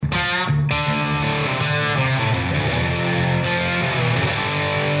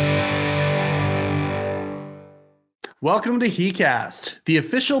Welcome to HeCast, the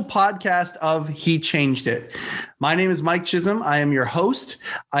official podcast of He Changed It. My name is Mike Chisholm. I am your host.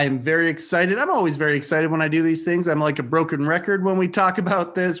 I am very excited. I'm always very excited when I do these things. I'm like a broken record when we talk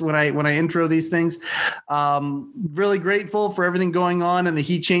about this, when I intro these things. Really grateful for everything going on in the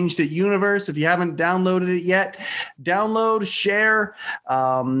He Changed It universe. If you haven't downloaded it yet, download, share,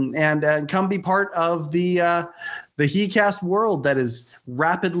 and come be part of the HeCast world that is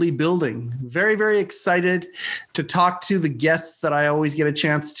rapidly building. Very, very excited to talk to the guests that I always get a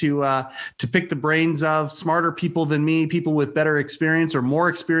chance to pick the brains of, smarter people than me, people with better experience or more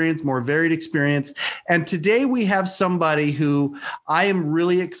experience, more varied experience. And today we have somebody who I am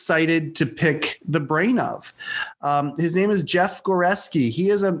really excited to pick the brain of. His name is Jeff Goreski. He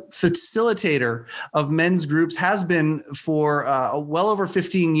is a facilitator of men's groups, has been for well over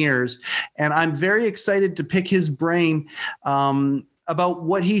 15 years. And I'm very excited to pick his brain about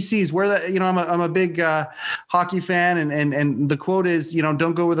what he sees, where I'm a big hockey fan, and the quote is,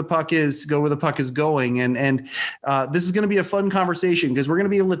 don't go where the puck is, go where the puck is going. And this is going to be a fun conversation because we're going to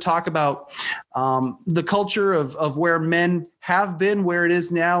be able to talk about the culture of where men have been, where it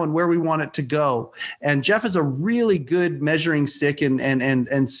is now, and where we want it to go. And Jeff is a really good measuring stick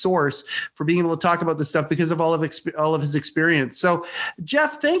and source for being able to talk about this stuff because of all of his experience. So,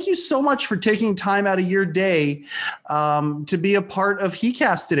 Jeff, thank you so much for taking time out of your day to be a part of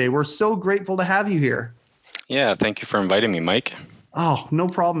HeCast today. We're so grateful to have you here. Yeah, thank you for inviting me, Mike. Oh, no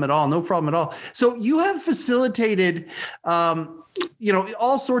problem at all. No problem at all. So you have facilitated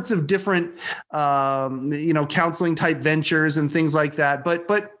all sorts of different, counseling type ventures and things like that,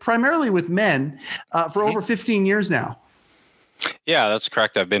 but primarily with men for over 15 years now. Yeah, that's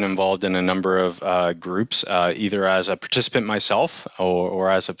correct. I've been involved in a number of groups, either as a participant myself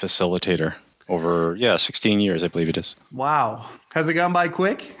or as a facilitator over, 16 years, I believe it is. Wow. Has it gone by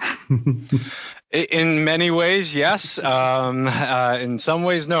quick? In many ways, yes. In some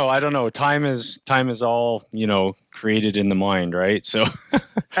ways, no. I don't know. Time is all, created in the mind, right? So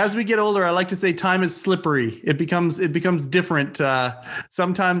as we get older, I like to say time is slippery. It becomes different.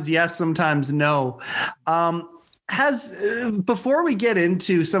 Sometimes yes, sometimes no. Before we get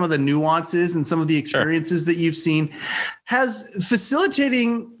into some of the nuances and some of the experiences that you've seen, has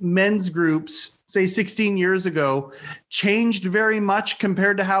facilitating men's groups, say 16 years ago, changed very much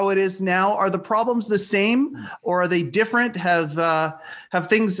compared to how it is now? Are the problems the same or are they different? Have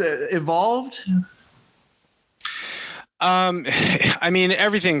things evolved?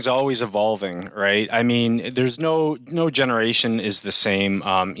 Everything's always evolving, right? There's no generation is the same.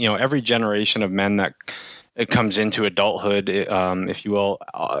 Every generation of men that it comes into adulthood, if you will,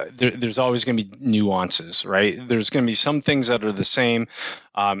 there's always going to be nuances, right? There's going to be some things that are the same.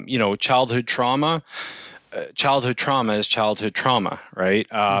 Childhood trauma is childhood trauma, right?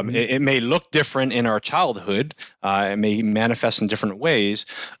 It may look different in our childhood. It may manifest in different ways.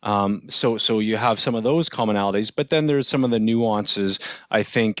 So you have some of those commonalities, but then there's some of the nuances, I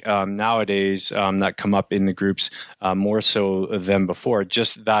think, nowadays that come up in the groups more so than before,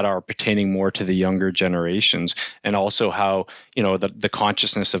 just that are pertaining more to the younger generations, and also how, the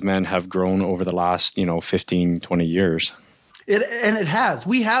consciousness of men have grown over the last, 15, 20 years. It has.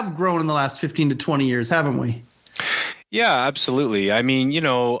 We have grown in the last 15 to 20 years, haven't we? Yeah, absolutely.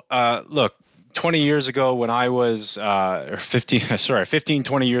 Look, 20 years ago when I was 15,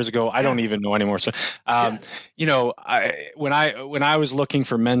 20 years ago, I don't even know anymore. So, when I was looking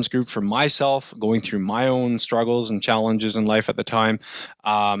for men's group for myself, going through my own struggles and challenges in life at the time,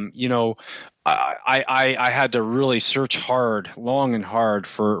 I had to really search long and hard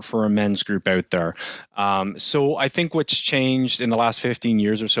for a men's group out there. So I think what's changed in the last 15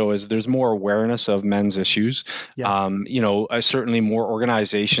 years or so is there's more awareness of men's issues. Yeah. Certainly more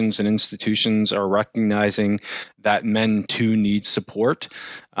organizations and institutions are recognizing that men too need support.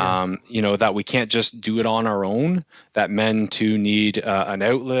 Yes. That we can't just do it on our own, that men too need an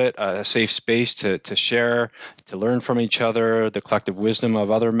outlet, a safe space to share, to learn from each other, the collective wisdom of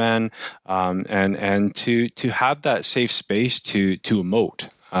other men, and to have that safe space to emote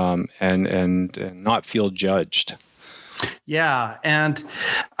and not feel judged. Yeah. And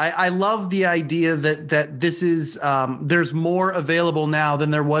I love the idea that this is, there's more available now than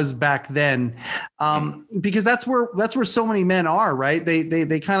there was back then. Because that's where so many men are, right?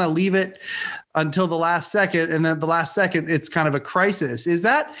 They kind of leave it until the last second, and then the last second, it's kind of a crisis. Is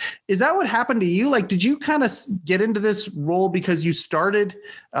that what happened to you? Like, did you kind of get into this role because you started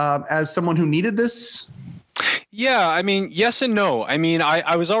as someone who needed this? Yeah, yes and no.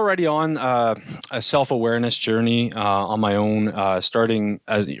 I was already on a self-awareness journey on my own, starting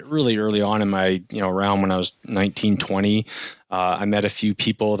as really early on in my, around when I was 19, 20. I met a few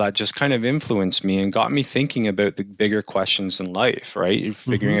people that just kind of influenced me and got me thinking about the bigger questions in life, right?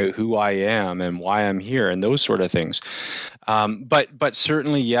 Figuring out who I am and why I'm here and those sort of things. But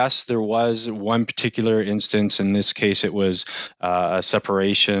certainly, yes, there was one particular instance. In this case, it was a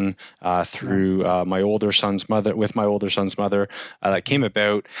separation through my older son's mother, with my older son's mother, that came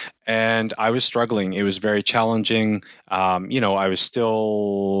about. And I was struggling. It was very challenging. I was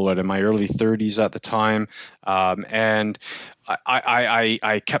still in my early 30s at the time. And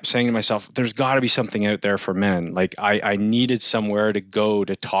I kept saying to myself, there's got to be something out there for men. Like I needed somewhere to go,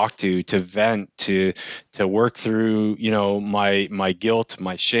 to talk to vent, to work through, my guilt,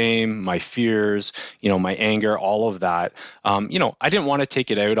 my shame, my fears, my anger, all of that. I didn't want to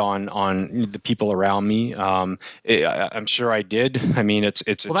take it out on the people around me. I'm sure I did. I mean, it's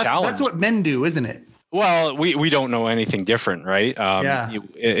a challenge. That's what men do, isn't it? Well, we don't know anything different, right?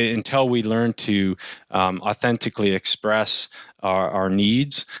 Until we learn to authentically express our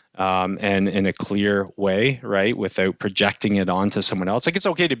needs and in a clear way, right? Without projecting it onto someone else. Like, it's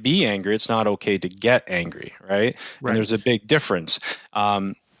okay to be angry. It's not okay to get angry, right? And there's a big difference.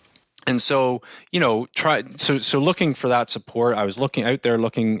 And so, so looking for that support, I was looking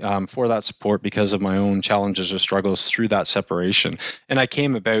for that support because of my own challenges or struggles through that separation. And I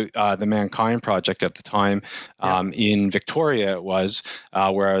came about the Mankind Project at the time in Victoria, it was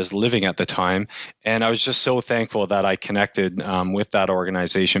where I was living at the time. And I was just so thankful that I connected with that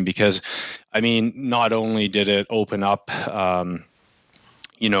organization because, I mean, not only did it open up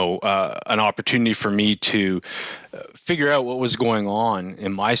an opportunity for me to figure out what was going on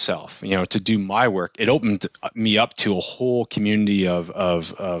in myself, to do my work. It opened me up to a whole community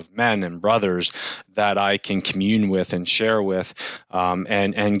of men and brothers that I can commune with and share with,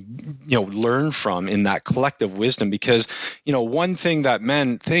 and learn from in that collective wisdom. Because, one thing that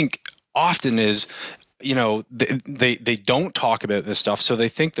men think often is, they don't talk about this stuff, so they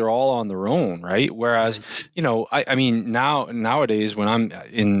think they're all on their own, right? Whereas, I mean, nowadays when I'm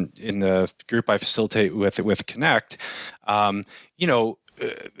in the group I facilitate with Connect,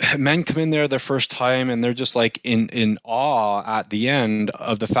 men come in there the first time and they're just like in awe at the end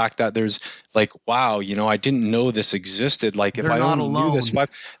of the fact that there's like, wow, I didn't know this existed. Like, if I only knew this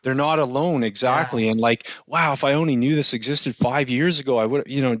they're not alone. Exactly. Yeah. And like, wow, if I only knew this existed 5 years ago, I would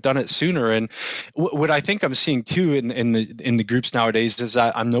have, done it sooner. And what I think I'm seeing too in the groups nowadays is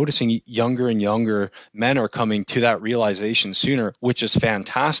that I'm noticing younger and younger men are coming to that realization sooner, which is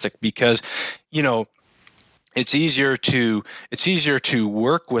fantastic because, it's easier to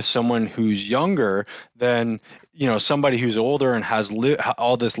work with someone who's younger than somebody who's older and has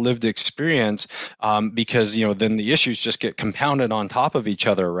all this lived experience, because then the issues just get compounded on top of each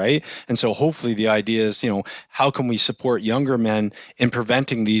other, right? And so hopefully the idea is, how can we support younger men in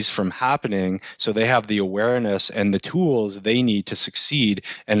preventing these from happening so they have the awareness and the tools they need to succeed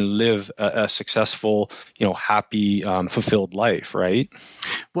and live a successful, happy, fulfilled life, right?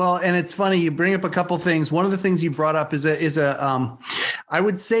 Well, and it's funny, you bring up a couple things. One of the things you brought up is I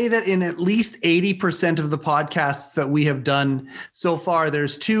would say that in at least 80% of the podcasts that we have done so far,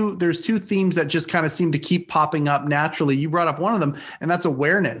 there's two themes that just kind of seem to keep popping up naturally. You brought up one of them, and that's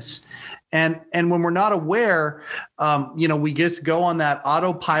awareness. And when we're not aware, we just go on that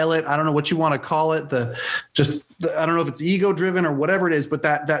autopilot. I don't know what you want to call it. I don't know if it's ego driven or whatever it is, but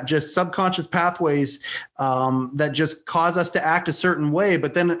that just subconscious pathways that just cause us to act a certain way.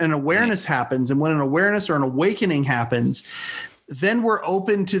 But then an awareness happens. And when an awareness or an awakening happens, then we're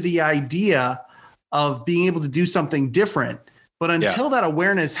open to the idea of being able to do something different. But until that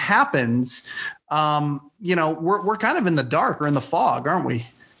awareness happens, we're kind of in the dark or in the fog, aren't we?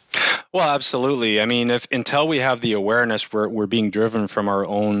 Well, absolutely. I mean, until we have the awareness, we're being driven from our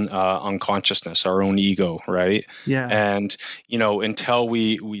own unconsciousness, our own ego, right? Yeah. And until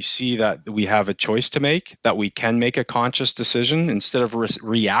we see that we have a choice to make, that we can make a conscious decision instead of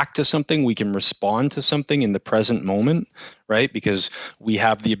react to something, we can respond to something in the present moment, right? Because we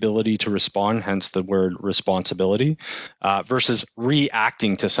have the ability to respond, hence the word responsibility, versus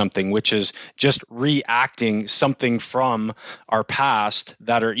reacting to something, which is just reacting something from our past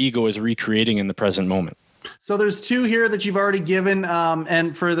that our ego is recreating in the present moment. So there's two here that you've already given.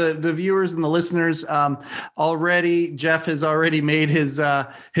 And for the viewers and the listeners, already, Jeff has already made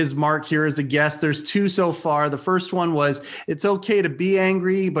his mark here as a guest. There's two so far. The first one was, it's okay to be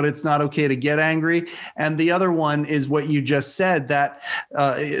angry, but it's not okay to get angry. And the other one is what you just said, that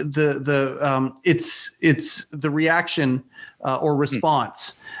it's the reaction or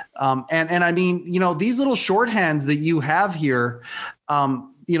response. And I mean, these little shorthands that you have here,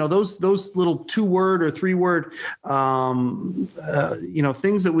 those little 2-word or 3-word,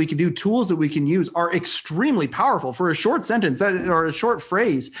 things that we can do, tools that we can use are extremely powerful for a short sentence or a short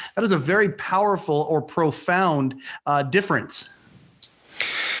phrase. That is a very powerful or profound difference.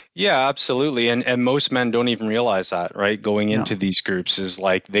 Yeah, absolutely. And most men don't even realize that, right? Going into these groups is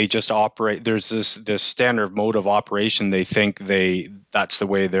like they just operate. There's this standard mode of operation. They think that's the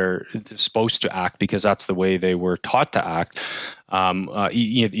way they're supposed to act because that's the way they were taught to act.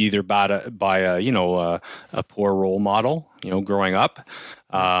 Either by a poor role model, growing up,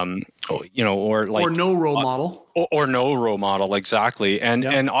 or no role model. Or no role model, exactly.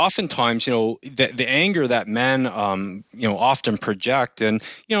 And oftentimes, the anger that men, often project, and,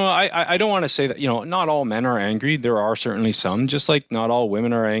 I don't want to say that, not all men are angry. There are certainly some, just like not all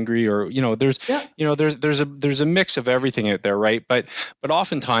women are angry, or, there's a mix of everything out there, right? But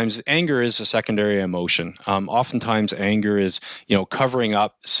oftentimes anger is a secondary emotion. Oftentimes anger is, covering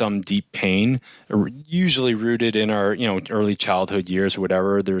up some deep pain, usually rooted in our, early childhood years or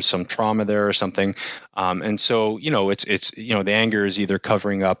whatever. There's some trauma there or something. And so, it's the anger is either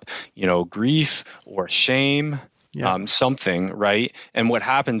covering up, grief or shame, something, right? And what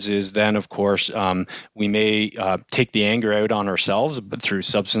happens is then, of course, we may take the anger out on ourselves, but through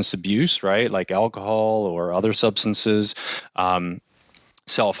substance abuse, right? Like alcohol or other substances,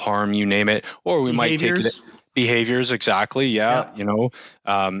 self-harm, you name it, or we might take it. Behaviors, exactly. Yeah.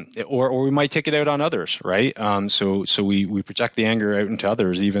 Or we might take it out on others, right? So we project the anger out into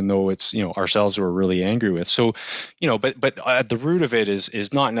others, even though it's, ourselves we're really angry with. So, but at the root of it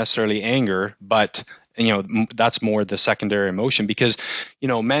is not necessarily anger, but that's more the secondary emotion because,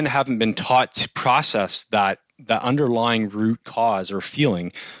 men haven't been taught to process that underlying root cause or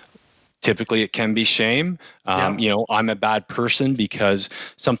feeling. Typically, it can be shame. I'm a bad person because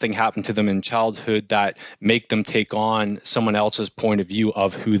something happened to them in childhood that make them take on someone else's point of view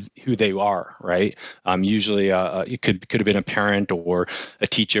of who they are, right? Usually, it could have been a parent or a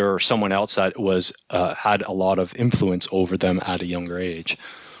teacher or someone else that was had a lot of influence over them at a younger age.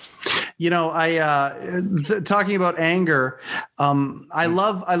 Talking about anger, I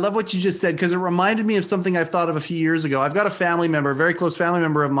love what you just said because it reminded me of something I've thought of a few years ago. I've got a family member, a very close family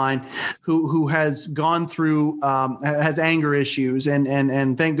member of mine, who has gone through has anger issues,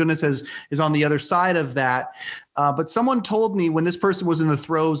 and thank goodness is on the other side of that. But someone told me when this person was in the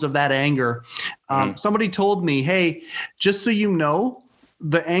throes of that anger, somebody told me, "Hey, just so you know,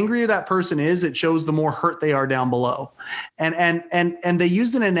 the angrier that person is, it shows the more hurt they are down below." And they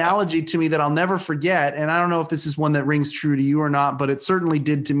used an analogy to me that I'll never forget. And I don't know if this is one that rings true to you or not, but it certainly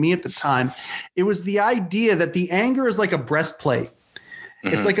did to me at the time. It was the idea that the anger is like a breastplate.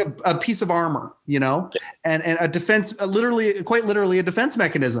 Mm-hmm. It's like a piece of armor, and a defense, quite literally a defense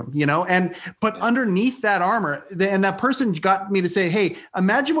mechanism, but underneath that armor, and that person got me to say, hey,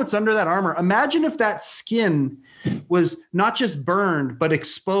 imagine what's under that armor. Imagine if that skin was not just burned, but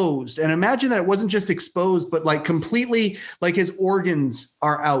exposed. And imagine that it wasn't just exposed, but like completely, like his organs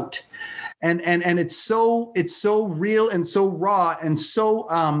are out. And it's so real and so raw and so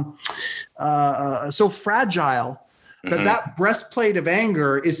fragile that breastplate of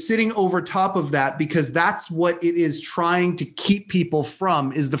anger is sitting over top of that, because that's what it is trying to keep people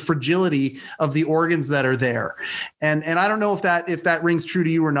from, is the fragility of the organs that are there. And I don't know if that rings true to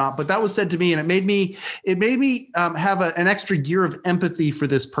you or not, but that was said to me, and it made me have an extra gear of empathy for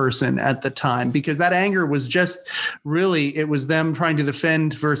this person at the time, because that anger was just really, it was them trying to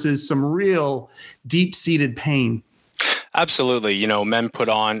defend versus some real deep-seated pain. Absolutely.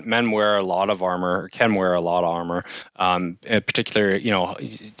 Men wear a lot of armor, can wear a lot of armor, in particular,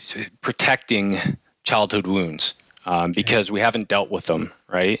 protecting childhood wounds, because we haven't dealt with them,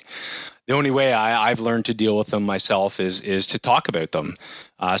 right? The only way I've learned to deal with them myself is to talk about them,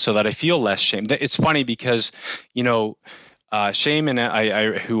 so that I feel less shame. It's funny because, shame,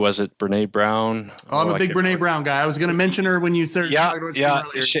 and who was it? Brene Brown. I'm a big Brene Brown guy. I was going to mention her when you started talking about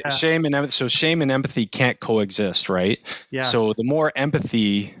earlier. Shame and empathy. So shame and empathy can't coexist, right? Yeah. So the more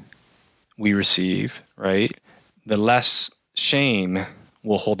empathy we receive, right, the less shame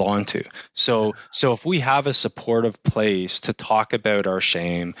we'll hold on to. So if we have a supportive place to talk about our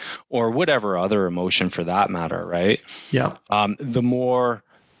shame or whatever other emotion for that matter, right? Yeah. The more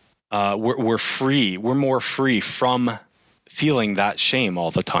we're free. We're more free from feeling that shame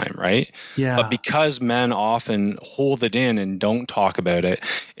all the time, right? Yeah. But because men often hold it in and don't talk about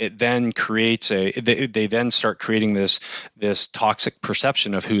it, it then creates they then start creating this toxic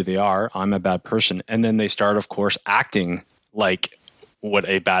perception of who they are. I'm a bad person. And then they start, of course, acting like what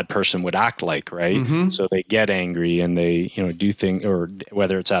a bad person would act like, right? Mm-hmm. So they get angry and they, do things, or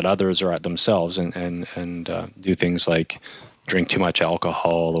whether it's at others or at themselves, and do things like drink too much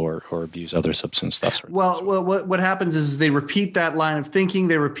alcohol or abuse other substances. That sort of thing. Well, what happens is they repeat that line of thinking.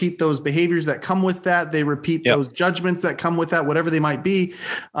 They repeat those behaviors that come with that. They repeat those judgments that come with that, whatever they might be.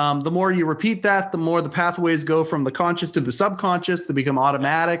 The more you repeat that, the more the pathways go from the conscious to the subconscious to become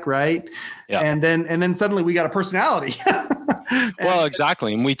automatic, right? Yeah. And then suddenly we got a personality. Well,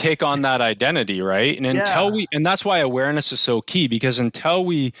 exactly. And we take on that identity, right? And and that's why awareness is so key, because until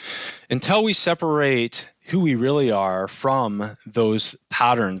we separate who we really are from those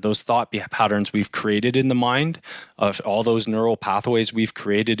patterns, those thought patterns we've created in the mind, of all those neural pathways we've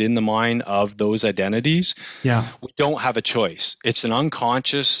created in the mind of those identities, we don't have a choice. It's an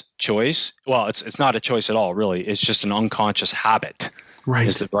unconscious choice. Well, it's not a choice at all, really. It's just an unconscious habit. Right.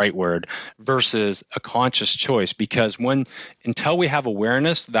 Is the right word, versus a conscious choice. Because until we have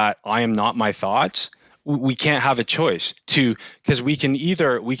awareness that I am not my thoughts, we can't have a choice because we can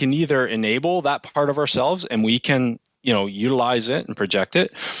either enable that part of ourselves and we can, utilize it and project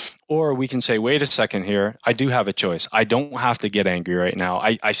it, or we can say, wait a second here, I do have a choice. I don't have to get angry right now.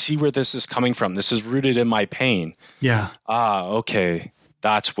 I see where this is coming from. This is rooted in my pain. Yeah. Okay.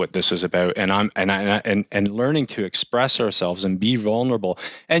 That's what this is about, and learning to express ourselves and be vulnerable.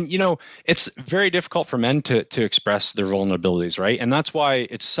 And it's very difficult for men to express their vulnerabilities, right? And that's why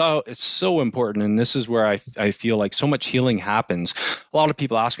it's so important. And this is where I feel like so much healing happens. A lot of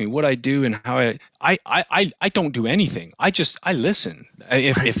people ask me what I do and how I don't do anything. I listen.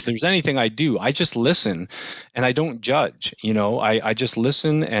 If there's anything I do, I just listen, and I don't judge. I just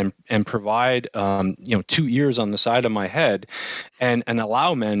listen and provide 2 ears on the side of my head, and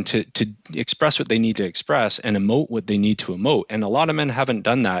allow men to express what they need to express and emote what they need to emote. And a lot of men haven't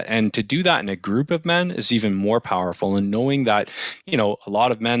done that. And to do that in a group of men is even more powerful. And knowing that, a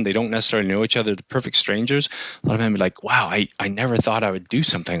lot of men, they don't necessarily know each other, they're perfect strangers. A lot of men be like, wow, I never thought I would do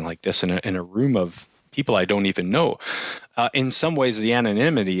something like this in a room of people I don't even know. In some ways, the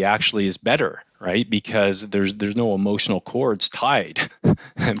anonymity actually is better, right? Because there's no emotional cords tied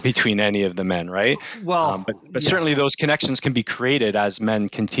between any of the men, right? Well, but certainly those connections can be created as men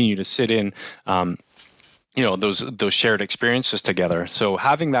continue to sit in, those shared experiences together. So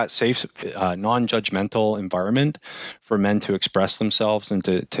having that safe, non-judgmental environment for men to express themselves and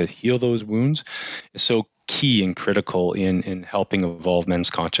to heal those wounds is so key and critical in helping evolve men's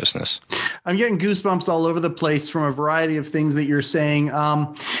consciousness. I'm getting goosebumps all over the place from a variety of things that you're saying.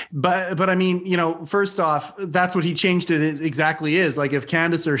 But I mean, first off, that's what he changed it exactly is. Like if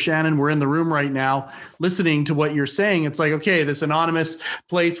Candace or Shannon were in the room right now listening to what you're saying, it's like, okay, this anonymous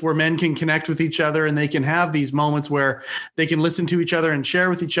place where men can connect with each other and they can have these moments where they can listen to each other and share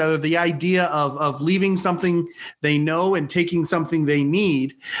with each other. The idea of leaving something they know and taking something they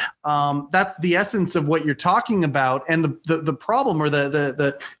need, that's the essence of what you're talking about. And the problem, or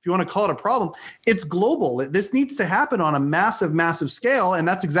the if you want to call it a problem, it's global. This needs to happen on a massive scale, and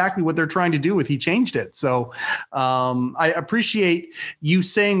that's exactly what they're trying to do with He Changed It. So I appreciate you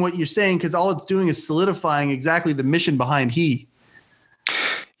saying what you're saying, because all it's doing is solidifying exactly the mission behind He.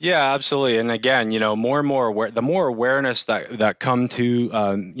 Yeah, absolutely. And again, more and more the more awareness that come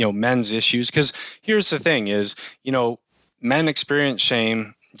to men's issues, because here's the thing is, men experience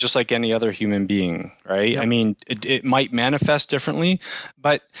shame just like any other human being, right? Yep. I mean, it might manifest differently,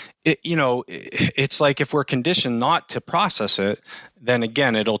 but it's like if we're conditioned not to process it, then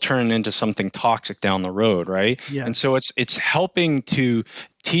again, it'll turn into something toxic down the road, right? Yes. And so it's helping to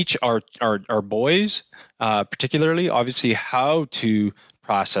teach our boys, particularly, obviously, how to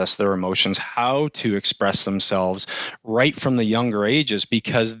process their emotions, how to express themselves right from the younger ages,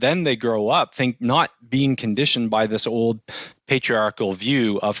 because then they grow up not being conditioned by this old patriarchal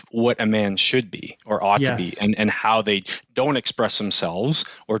view of what a man should be or ought to be, and how they don't express themselves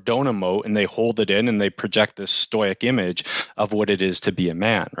or don't emote, and they hold it in and they project this stoic image of what it is to be a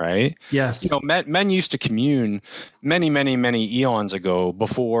man, right? Yes. Men used to commune many eons ago,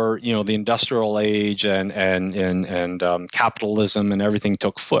 before the industrial age and capitalism and everything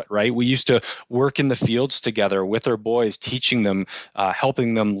took foot, right? We used to work in the fields together with our boys, teaching them,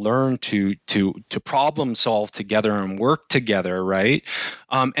 helping them learn to problem solve together and work together, right?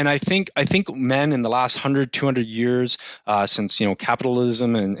 And I think men in the last 100, 200 years, since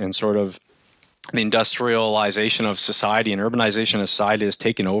capitalism and sort of the industrialization of society and urbanization of society has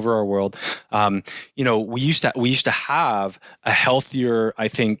taken over our world, we used to have a healthier, I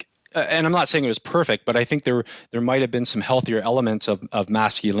think. And I'm not saying it was perfect, but I think there might have been some healthier elements of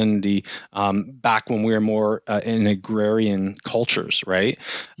masculinity back when we were more in agrarian cultures, right?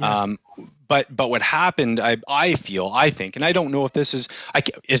 Yes. but what happened, I think, and I don't know if this is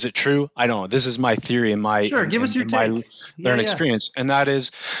it true? I don't know. This is my theory and my Sure, give us your my take. learned experience, and that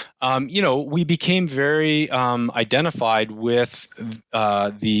is, we became very identified with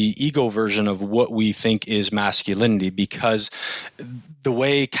the ego version of what we think is masculinity, because the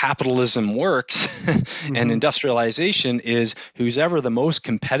way capitalism works and industrialization is who's ever the most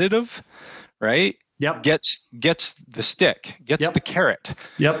competitive, right? Yep. Gets the stick, gets the carrot.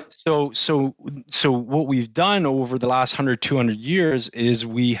 Yep. So what we've done over the last 100, 200 years is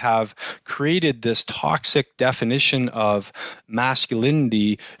we have created this toxic definition of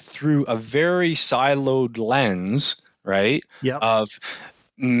masculinity through a very siloed lens, right? Yep. Of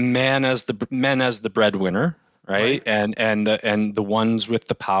men as the breadwinner, right? And the ones with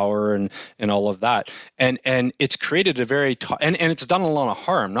the power and all of that, and it's created a very and it's done a lot of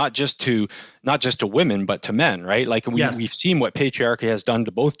harm, not just to women but to men, right? Like we've seen what patriarchy has done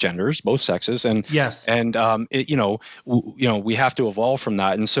to both genders, both sexes, and we have to evolve from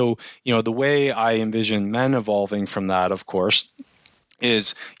that. And so the way I envision men evolving from that, of course,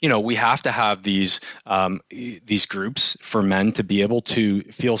 is we have to have these groups for men to be able to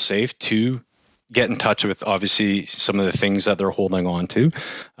feel safe to get in touch with obviously some of the things that they're holding on to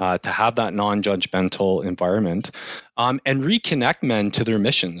have that non-judgmental environment, and reconnect men to their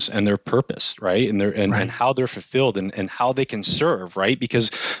missions and their purpose, right? And how they're fulfilled and how they can serve, right?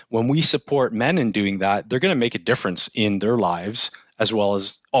 Because when we support men in doing that, they're going to make a difference in their lives as well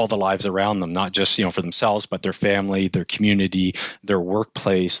as all the lives around them, not just for themselves, but their family, their community, their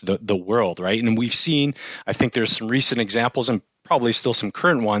workplace, the world, right? And we've seen, I think there's some recent examples and probably still some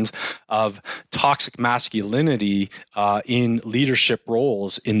current ones of toxic masculinity in leadership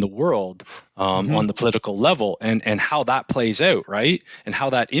roles in the world, on the political level, and how that plays out, right? And how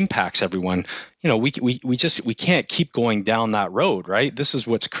that impacts everyone. We can't keep going down that road, right? This is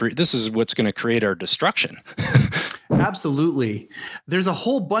what's going to create our destruction. Absolutely. There's a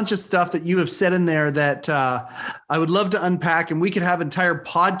whole bunch of stuff that you have said in there that I would love to unpack, and we could have entire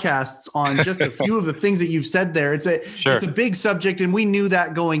podcasts on just a few of the things that you've said there. It's a big subject, and we knew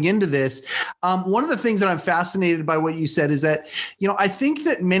that going into this. One of the things that I'm fascinated by what you said is that, I think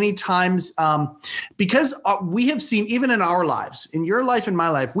that many times, because we have seen, even in our lives, in your life and my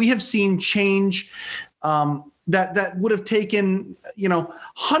life, we have seen change that would have taken,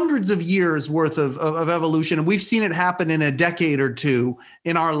 hundreds of years worth of evolution. And we've seen it happen in a decade or two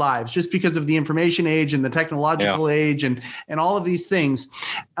in our lives, just because of the information age and the technological age and all of these things.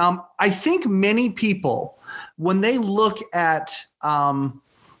 I think many people, when they look at,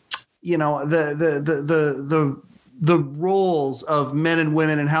 the roles of men and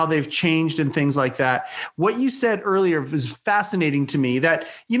women and how they've changed and things like that. What you said earlier was fascinating to me, that,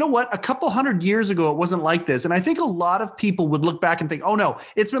 a couple hundred years ago, it wasn't like this. And I think a lot of people would look back and think, oh no,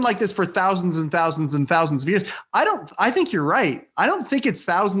 it's been like this for thousands and thousands and thousands of years. I think you're right. I don't think it's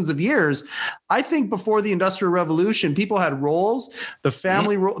thousands of years. I think before the Industrial Revolution, people had roles. The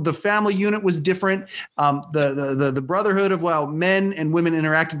family the family unit was different. The brotherhood of men and women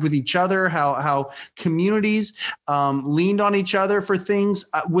interacted with each other, how communities leaned on each other for things,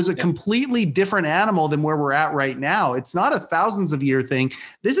 was a completely different animal than where we're at right now. It's not a thousands of year thing.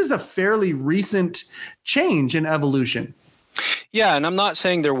 This is a fairly recent change in evolution. Yeah, and I'm not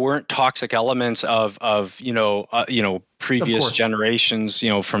saying there weren't toxic elements of previous generations,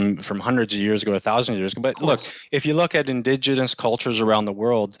 from hundreds of years ago, 1,000 years ago. But look, if you look at indigenous cultures around the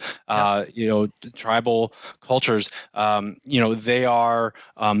world, tribal cultures, they are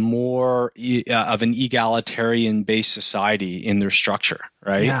more of an egalitarian-based society in their structure,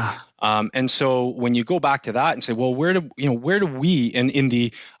 right? Yeah. And so when you go back to that and say, well, where do we, and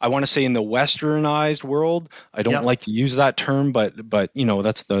I want to say in the westernized world, I don't like to use that term, but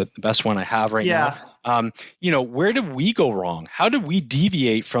that's the best one I have right now. Where did we go wrong? How did we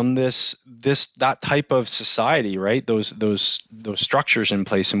deviate from that type of society, right? Those structures in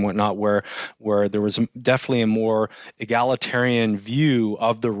place and whatnot, where there was definitely a more egalitarian view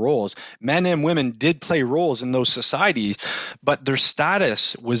of the roles. Men and women did play roles in those societies, but their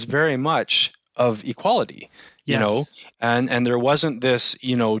status was very much of equality. And there wasn't this,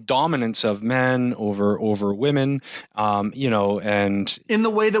 dominance of men over women, and in the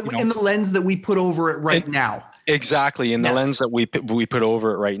way that in the lens that we put over it right now. Exactly. In the lens that we put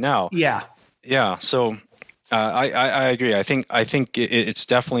over it right now. Yeah. Yeah. So I agree. I think it's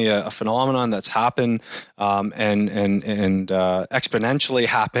definitely a phenomenon that's happened, and exponentially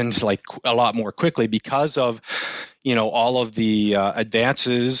happened, like a lot more quickly because of, all of the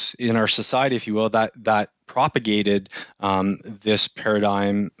advances in our society, if you will, that propagated this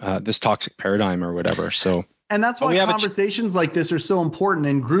paradigm, this toxic paradigm or whatever. So. And that's why conversations like this are so important,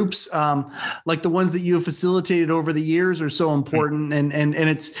 and groups like the ones that you have facilitated over the years are so important. And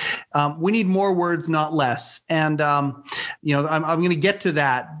it's we need more words, not less. And I'm going to get to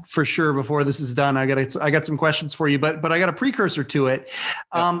that for sure before this is done. I got some questions for you, but I got a precursor to it.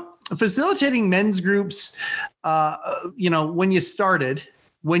 Facilitating men's groups, when you started,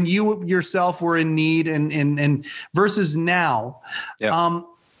 when you yourself were in need, and versus now,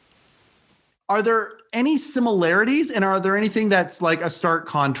 are there any similarities, and are there anything that's like a stark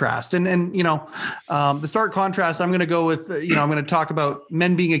contrast? And the stark contrast, I'm going to go with, I'm going to talk about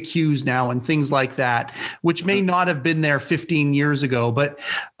men being accused now and things like that, which may not have been there 15 years ago, but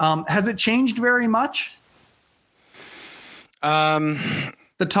has it changed very much?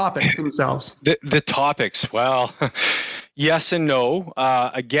 The topics themselves. The topics, well, yes and no.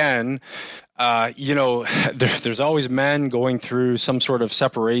 Again, there's always men going through some sort of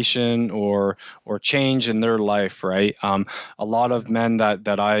separation or change in their life, right? A lot of men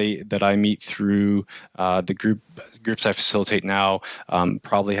that I meet through the groups I facilitate now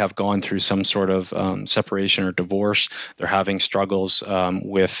probably have gone through some sort of separation or divorce. They're having struggles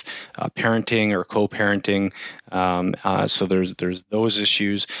with parenting or co-parenting. So there's those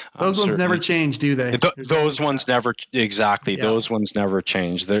issues. Those ones never change, do they? Those ones never, exactly. Yeah. Those ones never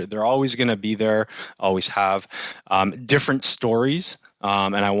change. They're always going to be there, always have. Different stories.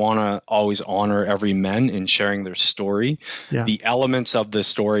 And I want to always honor every man in sharing their story. Yeah. The elements of the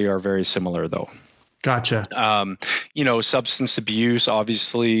story are very similar, though. Gotcha. Substance abuse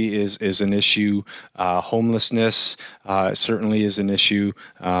obviously is an issue. Homelessness certainly is an issue.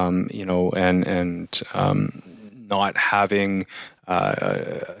 And not having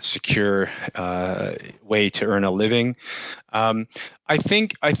a secure way to earn a living. I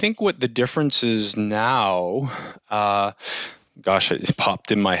think what the difference is now. Gosh, it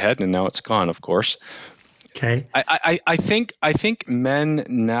popped in my head and now it's gone. Of course. Okay. I think men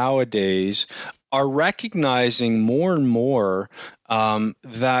nowadays are recognizing more and more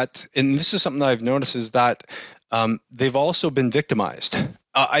that, and this is something that I've noticed, is that they've also been victimized.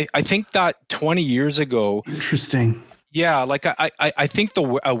 I think that 20 years ago. Interesting. Yeah, like I think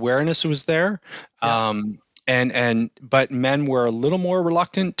the awareness was there. Yeah. But men were a little more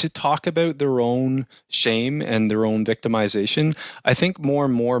reluctant to talk about their own shame and their own victimization. I think more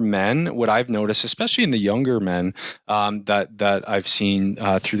and more men, what I've noticed, especially in the younger men that I've seen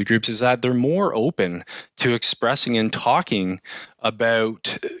through the groups, is that they're more open to expressing and talking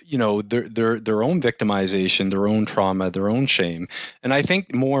about their own victimization, their own trauma, their own shame. And I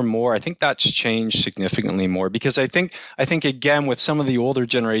think more and more, I think that's changed significantly more, because I think again with some of the older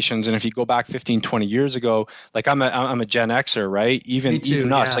generations, and if you go back 15, 20 years ago, like I'm a Gen Xer, right?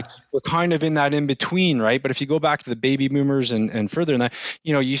 Even us, like we're kind of in that in between, right? But if you go back to the baby boomers and further than that,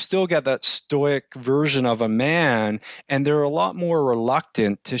 you still get that stoic version of a man, and they're a lot more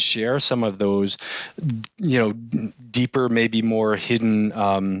reluctant to share some of those, deeper, maybe more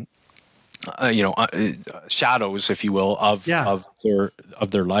hidden shadows, if you will, of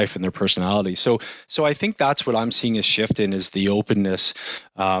their life and their personality. So I think that's what I'm seeing a shift in, is the openness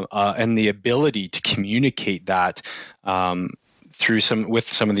and the ability to communicate that with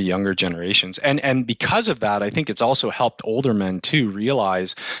some of the younger generations. And because of that, I think it's also helped older men to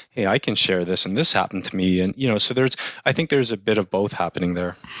realize, hey, I can share this, and this happened to me. And, so I think there's a bit of both happening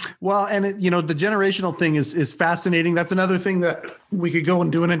there. Well, and the generational thing is fascinating. That's another thing that we could go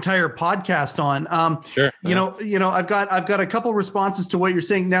and do an entire podcast on. Sure. I've got a couple responses to what you're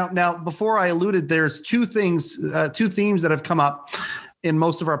saying. Now, before I alluded, there's two themes that have come up in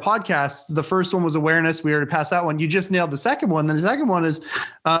most of our podcasts. The first one was awareness. We already passed that one. You just nailed the second one. Then the second one is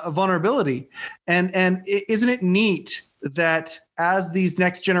vulnerability. And isn't it neat that as these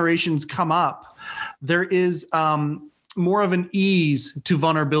next generations come up, there is more of an ease to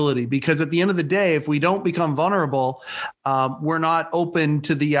vulnerability? Because at the end of the day, if we don't become vulnerable, we're not open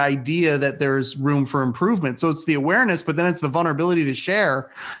to the idea that there's room for improvement. So it's the awareness, but then it's the vulnerability to share.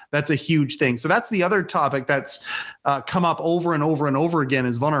 That's a huge thing. So that's the other topic that's come up over and over and over again,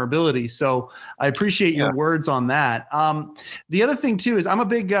 is vulnerability. So I appreciate your words on that. The other thing too is I'm a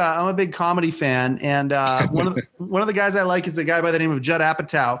big comedy fan, and one of the guys I like is a guy by the name of Judd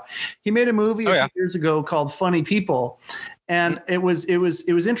Apatow. He made a movie a few years ago called Funny People. And it was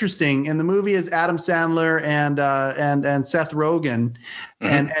interesting. And the movie is Adam Sandler and Seth Rogen,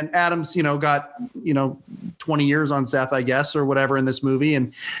 and Adam's got 20 years on Seth, I guess, or whatever, in this movie,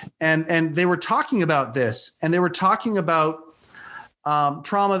 and they were talking about this, and they were talking about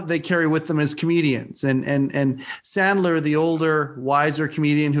trauma that they carry with them as comedians, and Sandler, the older, wiser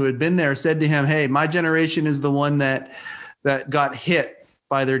comedian who had been there, said to him, "Hey, my generation is the one that got hit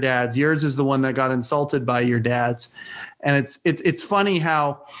by their dads. Yours is the one that got insulted by your dads. And it's funny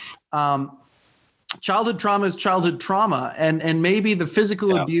how childhood trauma is childhood trauma, and maybe the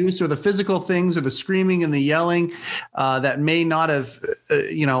physical abuse or the physical things or the screaming and the yelling that may not have,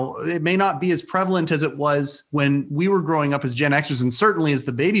 it may not be as prevalent as it was when we were growing up as Gen Xers, and certainly as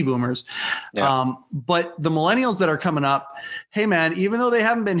the baby boomers. But the millennials that are coming up, hey man, even though they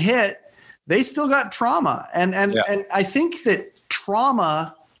haven't been hit, they still got trauma. And I think that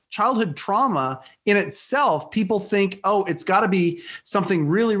childhood trauma in itself, people think, oh, it's got to be something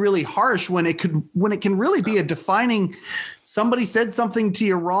really, really harsh when it can really be a defining. Somebody said something to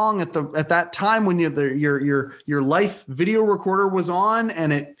you wrong at that time when your life video recorder was on,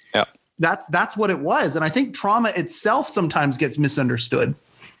 and that's what it was. And I think trauma itself sometimes gets misunderstood.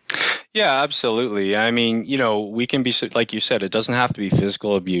 Yeah, absolutely. I mean, we can be, like you said, it doesn't have to be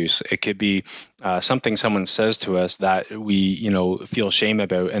physical abuse. It could be something someone says to us that we, feel shame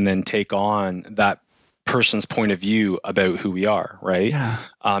about, and then take on that person's point of view about who we are, right? Yeah.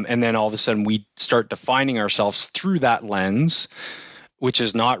 And then all of a sudden we start defining ourselves through that lens, which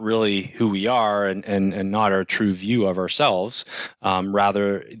is not really who we are, and not our true view of ourselves,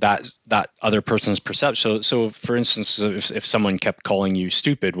 rather that other person's perception. So for instance, if someone kept calling you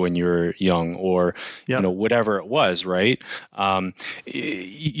stupid when you were young, or whatever it was, right?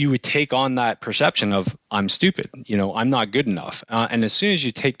 You would take on that perception of, I'm stupid, I'm not good enough, and as soon as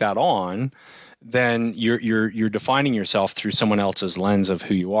you take that on, then you're defining yourself through someone else's lens of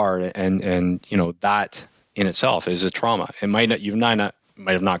who you are, and that in itself is a trauma. It might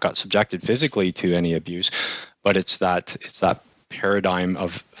have not got subjected physically to any abuse, but it's that paradigm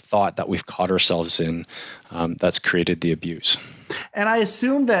of thought that we've caught ourselves in that's created the abuse. And I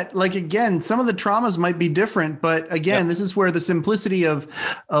assume that, like, again, some of the traumas might be different, but again, this is where the simplicity of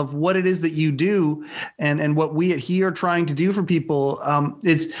what it is that you do and what we at He are trying to do for people,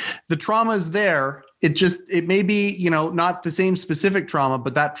 is the trauma is there. It may be, not the same specific trauma,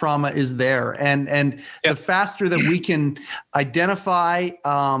 but that trauma is there. And the faster that we can identify,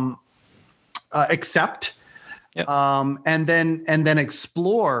 accept, and then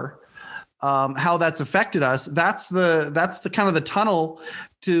explore how that's affected us, that's the kind of the tunnel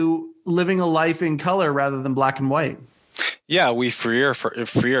to living a life in color rather than black and white. Yeah, we free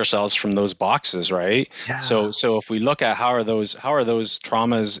ourselves from those boxes, right? Yeah. So if we look at how are those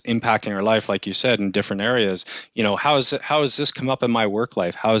traumas impacting our life, like you said, in different areas, how has this come up in my work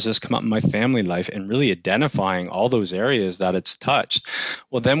life? How has this come up in my family life? And really identifying all those areas that it's touched.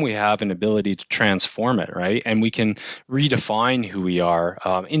 Well, then we have an ability to transform it, right? And we can redefine who we are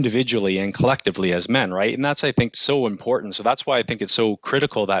individually and collectively as men, right? And that's, I think, so important. So that's why I think it's so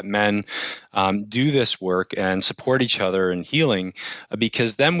critical that men do this work and support each other in healing,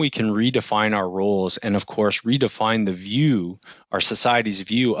 because then we can redefine our roles and, of course, redefine our society's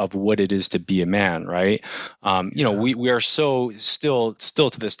view of what it is to be a man, right? We are so still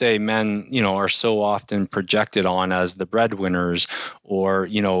to this day, men, are so often projected on as the breadwinners, or,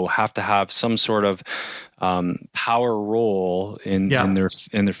 have to have some sort of power role in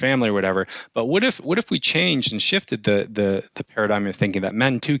their family or whatever. But what if we changed and shifted the paradigm of thinking that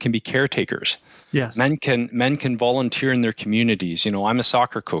men too can be caretakers? Yes. Men can volunteer in their communities. I'm a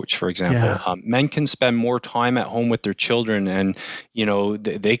soccer coach, for example. Yeah. Men can spend more time at home with their children, and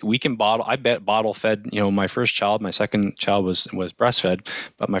we can bottle. I bottle fed. My first child, my second child was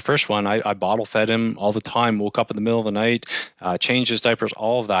breastfed, but my first one, I bottle fed him all the time. Woke up in the middle of the night, changed his diapers,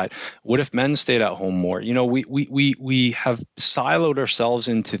 all of that. What if men stayed at home more? We have siloed ourselves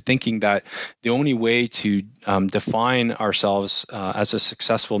into thinking that the only way to define ourselves as a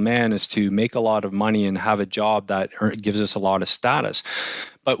successful man is to make a lot of money and have a job that gives us a lot of status.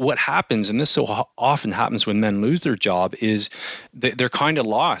 But what happens, and this so often happens when men lose their job, is they're kind of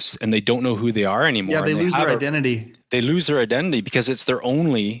lost and they don't know who they are anymore. Yeah, they lose their identity. They lose their identity because it's their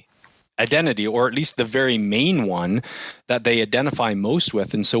only identity, or at least the very main one that they identify most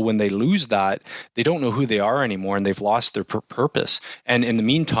with. And so when they lose that, they don't know who they are anymore, and they've lost their purpose. And in the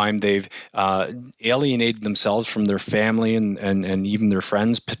meantime, they've alienated themselves from their family and even their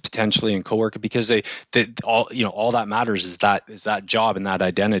friends potentially, and coworkers, because all that matters is that job and that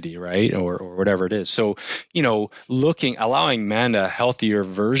identity, right? Or whatever it is. So, allowing men a healthier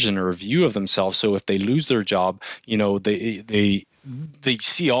version or view of themselves. So if they lose their job, they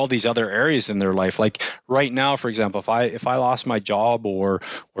see all these other areas in their life. Like right now, for example, if I lost my job or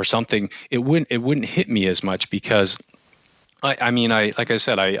something, it wouldn't hit me as much, because Like I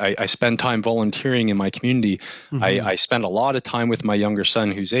said, I spend time volunteering in my community. Mm-hmm. I spend a lot of time with my younger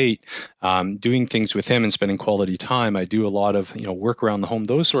son, who's 8, doing things with him and spending quality time. I do a lot of work around the home,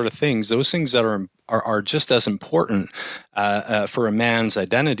 those sort of things. Those things that are just as important for a man's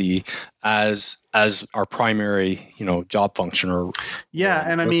identity as our primary job function.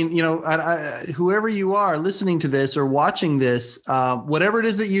 And I mean, whoever you are listening to this or watching this, whatever it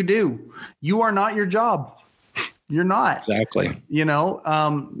is that you do, you are not your job. You're not. Exactly. You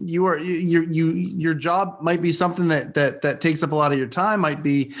are your job might be something that takes up a lot of your time, might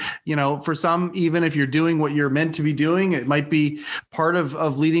be, for some, even if you're doing what you're meant to be doing, it might be part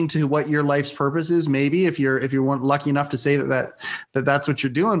of leading to what your life's purpose is. Maybe if you're lucky enough to say that's what you're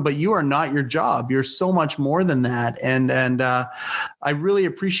doing, but you are not your job. You're so much more than that. And I really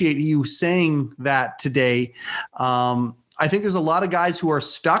appreciate you saying that today. I think there's a lot of guys who are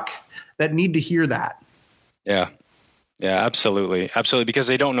stuck that need to hear that. Yeah, absolutely. Because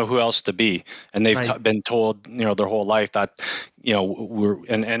they don't know who else to be. And they've been told, their whole life that,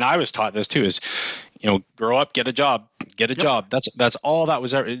 and I was taught this too, is, grow up, get a job. That's all that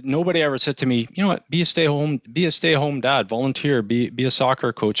was ever. Nobody ever said to me, be a stay-at-home dad, volunteer, be a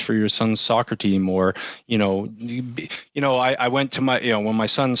soccer coach for your son's soccer team. Or, I went to my, when my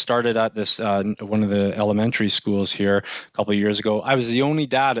son started at this, one of the elementary schools here a couple of years ago, I was the only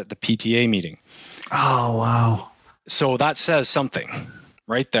dad at the PTA meeting. Oh, wow. So that says something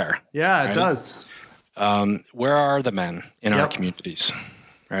right there. Yeah, it does. Where are the men in our communities?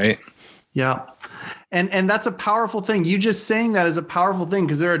 Right. Yeah. And that's a powerful thing. You just saying that is a powerful thing,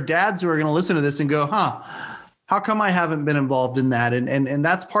 because there are dads who are going to listen to this and go, how come I haven't been involved in that? And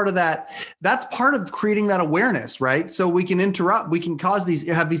that's part of that. That's part of creating that awareness, right? So we can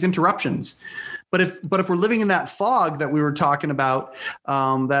have these interruptions. But if we're living in that fog that we were talking about,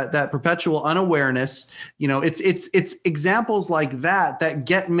 that perpetual unawareness, it's examples like that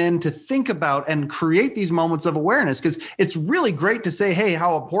get men to think about and create these moments of awareness. Because it's really great to say, hey,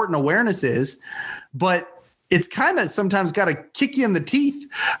 how important awareness is, but it's kind of sometimes got to kick you in the teeth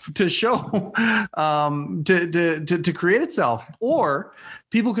to show, to create itself. Or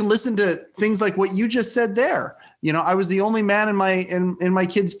people can listen to things like what you just said there. I was the only man in my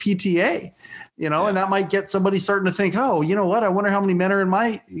kid's PTA. And that might get somebody starting to think, oh, you know what? I wonder how many men are in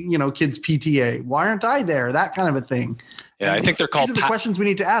my, kid's PTA. Why aren't I there? That kind of a thing. Yeah, I think they're called. These are the questions we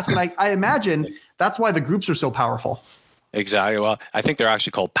need to ask. And I imagine that's why the groups are so powerful. Exactly. Well, I think they're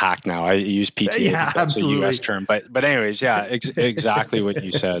actually called PAC now. I use PTA. Yeah, absolutely. That's a US term. But anyways, yeah, exactly what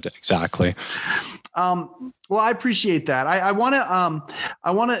you said. Exactly. Well, I appreciate that. I want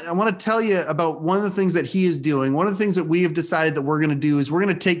to tell you about one of the things that he is doing. One of the things that we have decided that we're going to do is we're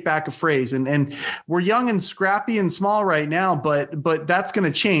going to take back a phrase, and we're young and scrappy and small right now, but that's going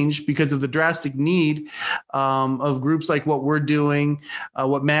to change because of the drastic need of groups like what we're doing,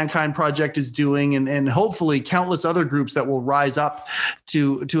 what Mankind Project is doing, and hopefully countless other groups that will rise up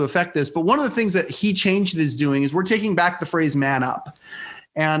to affect this. But one of the things that He Changed It is doing is we're taking back the phrase "man up."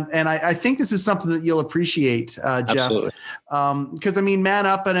 And I think this is something that you'll appreciate, Jeff. Absolutely. Because man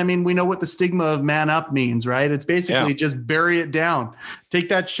up, and we know what the stigma of man up means, right? It's basically just bury it down, take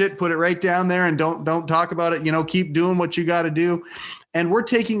that shit, put it right down there, and don't talk about it. Keep doing what you got to do. And we're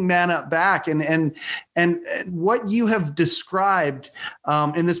taking man up back, and what you have described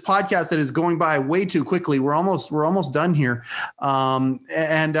in this podcast that is going by way too quickly. We're almost done here. But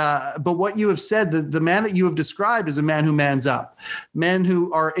what you have said, the man that you have described is a man who mans up, men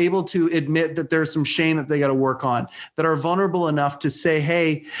who are able to admit that there's some shame that they got to work on, that are vulnerable enough to say,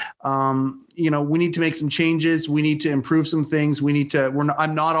 hey, we need to make some changes. We need to improve some things.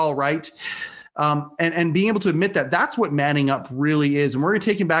 I'm not all right. And being able to admit that's what manning up really is. And we're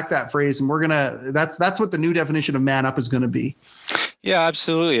taking back that phrase, and that's what the new definition of man up is going to be. Yeah,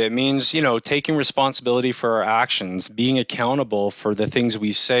 absolutely. It means, taking responsibility for our actions, being accountable for the things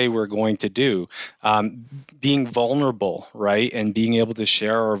we say we're going to do, being vulnerable, right? And being able to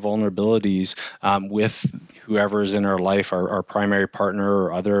share our vulnerabilities with whoever's in our life, our primary partner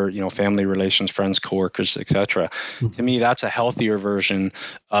or other, family relations, friends, coworkers, etc. Mm-hmm. To me, that's a healthier version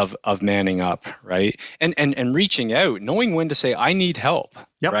of manning up, right? And reaching out, knowing when to say, I need help.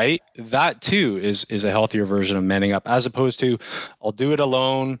 Yep. Right. That too is a healthier version of manning up, as opposed to I'll do it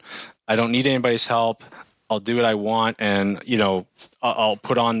alone. I don't need anybody's help. I'll do what I want. And, I'll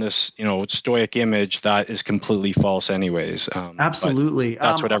put on this, stoic image that is completely false anyways. Absolutely.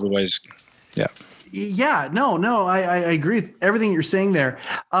 That's what everybody's. Yeah. Yeah, no, I agree with everything you're saying there.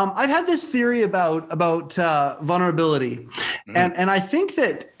 I've had this theory about vulnerability. Mm-hmm. And I think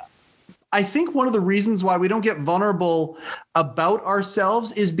that I think one of the reasons why we don't get vulnerable about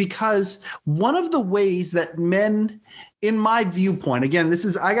ourselves is because one of the ways that men, in my viewpoint, again,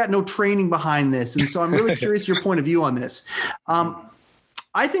 I got no training behind this, and so I'm really curious your point of view on this.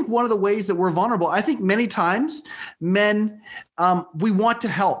 I think one of the ways that we're vulnerable, I think many times men, we want to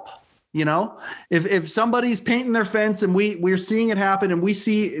help. You know, if somebody's painting their fence and we're seeing it happen, and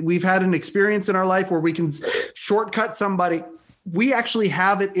we've had an experience in our life where we can shortcut somebody, we actually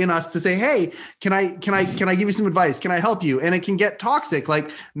have it in us to say, hey, can I give you some advice? Can I help you? And it can get toxic.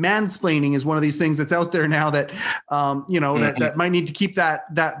 Like mansplaining is one of these things that's out there now that, that might need to keep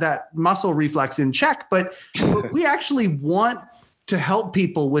that muscle reflex in check. But we actually want to help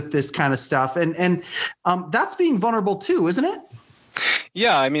people with this kind of stuff. And that's being vulnerable too, isn't it?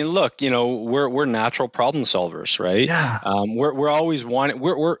 Yeah, I mean, look, we're natural problem solvers, right? Yeah. We're always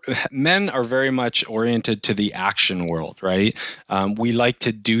men are very much oriented to the action world, right? We like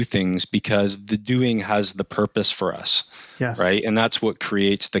to do things because the doing has the purpose for us. Yes. Right, and that's what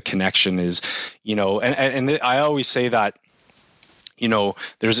creates the connection. Is and I always say that.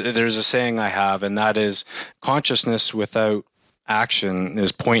 There's a saying I have, and that is consciousness without action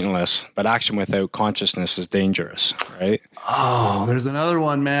is pointless, but action without consciousness is dangerous, right? Oh, there's another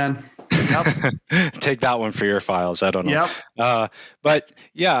one, man. Yep. Take that one for your files. I don't know. Yep. But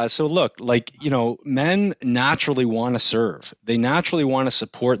yeah, so look, men naturally want to serve. They naturally want to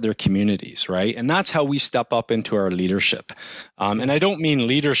support their communities, right? And that's how we step up into our leadership. And I don't mean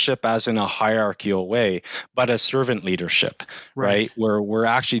leadership as in a hierarchical way, but a servant leadership, right? Where we're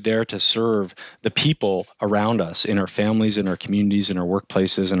actually there to serve the people around us in our families, in our communities, in our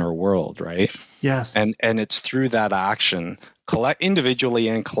workplaces, in our world, right? Yes. And it's through that action, individually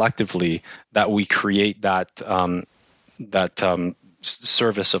and collectively, that we create that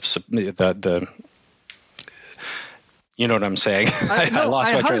service of the. You know what I'm saying? I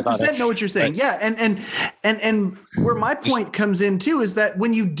lost my train of thought. I 100% know what you're saying. Right. Yeah, and where my point comes in too is that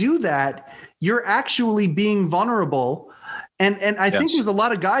when you do that, you're actually being vulnerable. And I think there's a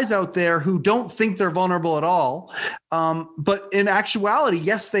lot of guys out there who don't think they're vulnerable at all. But in actuality,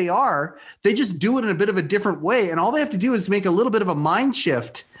 yes, they are. They just do it in a bit of a different way. And all they have to do is make a little bit of a mind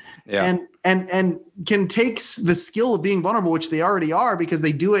shift and can take the skill of being vulnerable, which they already are, because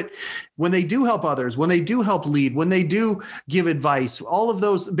they do it when they do help others, when they do help lead, when they do give advice, all of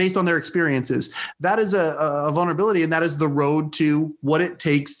those based on their experiences. That is a vulnerability, and that is the road to what it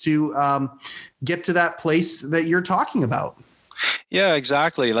takes to get to that place that you're talking about. Yeah,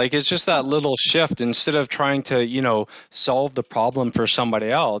 exactly. Like it's just that little shift. Instead of trying to, solve the problem for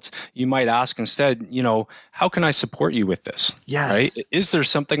somebody else, you might ask instead, how can I support you with this? Yes. Right? Is there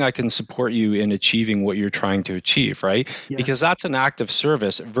something I can support you in achieving what you're trying to achieve? Right? Yes. Because that's an act of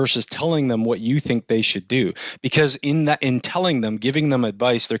service versus telling them what you think they should do. Because in telling them, giving them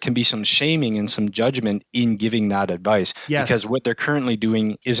advice, there can be some shaming and some judgment in giving that advice. Yes. Because what they're currently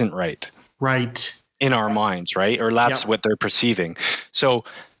doing isn't right. Right. In our minds, right? Or that's what they're perceiving. So,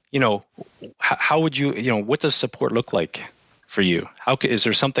 how would you, what does support look like for you? Is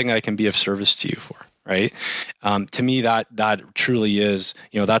there something I can be of service to you for, right? To me, that truly is,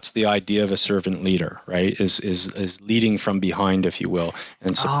 that's the idea of a servant leader, right? Is leading from behind, if you will,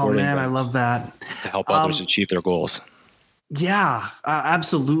 and supporting. Oh man, I love that. To help others achieve their goals. Yeah,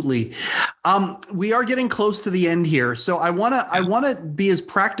 absolutely. We are getting close to the end here. So I want to be as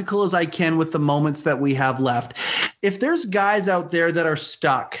practical as I can with the moments that we have left. If there's guys out there that are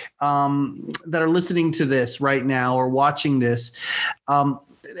stuck, that are listening to this right now or watching this,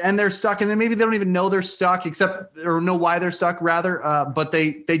 and they're stuck, and then maybe they don't even know they're stuck or know why they're stuck rather, but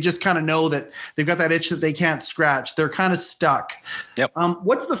they just kind of know that they've got that itch that they can't scratch. They're kind of stuck. Yep.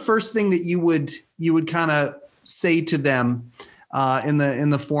 What's the first thing that you would kind of say to them in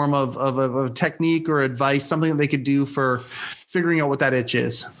the form of a technique or advice, something that they could do for figuring out what that itch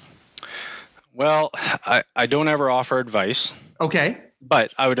is? Well, I don't ever offer advice. Okay.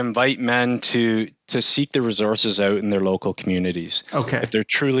 But I would invite men to seek the resources out in their local communities. Okay. If they're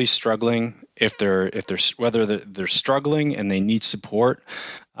truly struggling, whether they're struggling and they need support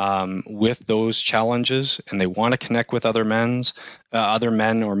with those challenges, and they want to connect with other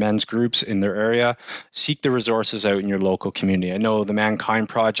men or men's groups in their area, seek the resources out in your local community. I know the Mankind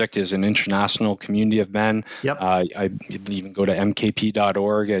Project is an international community of men. Yep. You can go to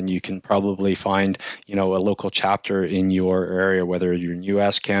mkp.org and you can probably find a local chapter in your area, whether you're in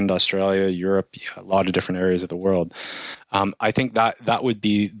U.S., Canada, Australia, Europe, a lot of different areas of the world. I think that would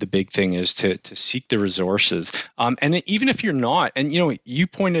be the big thing, is to seek the resources. And even if you're not, and you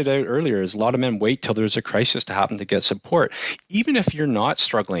pointed out earlier, is a lot of men wait till there's a crisis to happen to get support. Even if you're not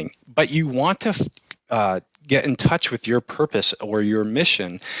struggling, but you want to get in touch with your purpose or your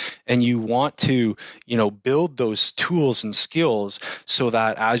mission, and you want to, build those tools and skills so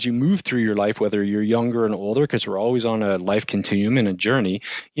that as you move through your life, whether you're younger and older, because we're always on a life continuum and a journey,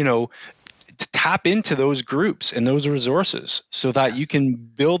 to tap into those groups and those resources so that you can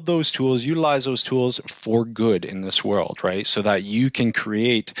build those tools, utilize those tools for good in this world, right? So that you can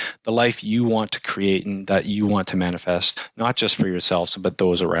create the life you want to create and that you want to manifest, not just for yourselves, but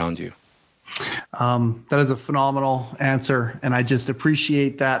those around you. That is a phenomenal answer, and I just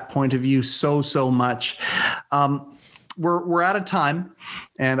appreciate that point of view so much. We're out of time,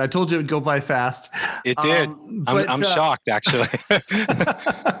 and I told you it would go by fast. It did. I'm shocked, actually.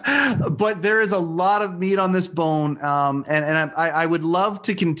 But there is a lot of meat on this bone, and I would love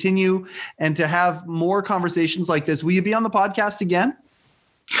to continue and to have more conversations like this. Will you be on the podcast again?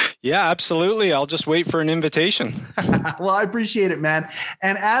 Yeah, absolutely. I'll just wait for an invitation. Well, I appreciate it, man.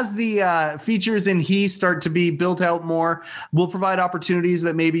 And as the features in He start to be built out more, we'll provide opportunities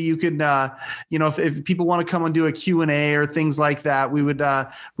that maybe you could, if people want to come and do a Q&A or things like that, we would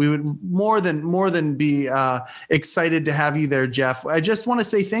more than be excited to have you there, Jeff. I just want to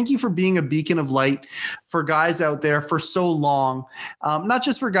say thank you for being a beacon of light for guys out there for so long. Not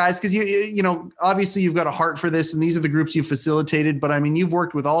just for guys, because obviously you've got a heart for this, and these are the groups you've facilitated. But I mean, you've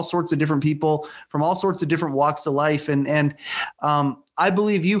worked with all sorts of different people from all sorts of different walks of life, and I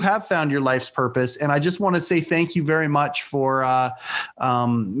believe you have found your life's purpose. And I just want to say thank you very much for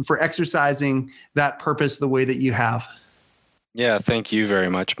exercising that purpose the way that you have. Yeah, thank you very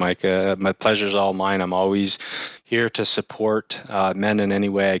much, Mike. My pleasure's all mine. I'm always here to support men in any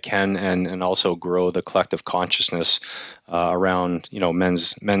way I can, and also grow the collective consciousness around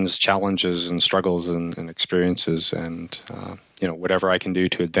men's challenges and struggles and experiences, and whatever I can do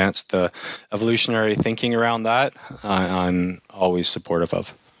to advance the evolutionary thinking around that, I'm always supportive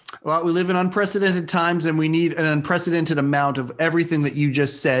of. Well, we live in unprecedented times, and we need an unprecedented amount of everything that you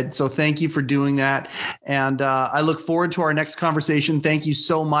just said. So thank you for doing that. And I look forward to our next conversation. Thank you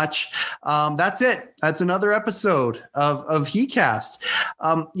so much. That's it. That's another episode of HeCast.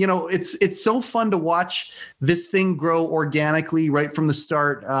 It's so fun to watch this thing grow organically right from the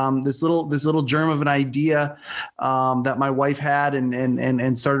start. This little germ of an idea that my wife had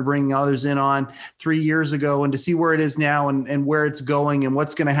and started bringing others in on 3 years ago, and to see where it is now and where it's going and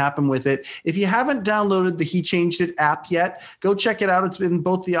what's going to happen with it. If you haven't downloaded the He Changed It app yet, go check it out. It's in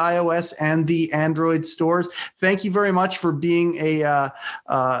both the iOS and the Android stores. Thank you very much for being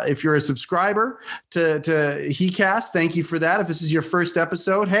if you're a subscriber to HeCast, thank you for that. If this is your first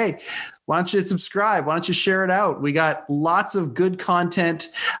episode, hey, why don't you subscribe? Why don't you share it out? We got lots of good content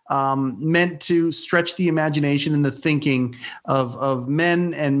meant to stretch the imagination and the thinking of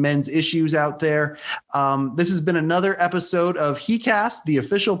men and men's issues out there. This has been another episode of HeCast, the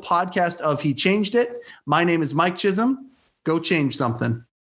official podcast of He Changed It. My name is Mike Chisholm. Go change something.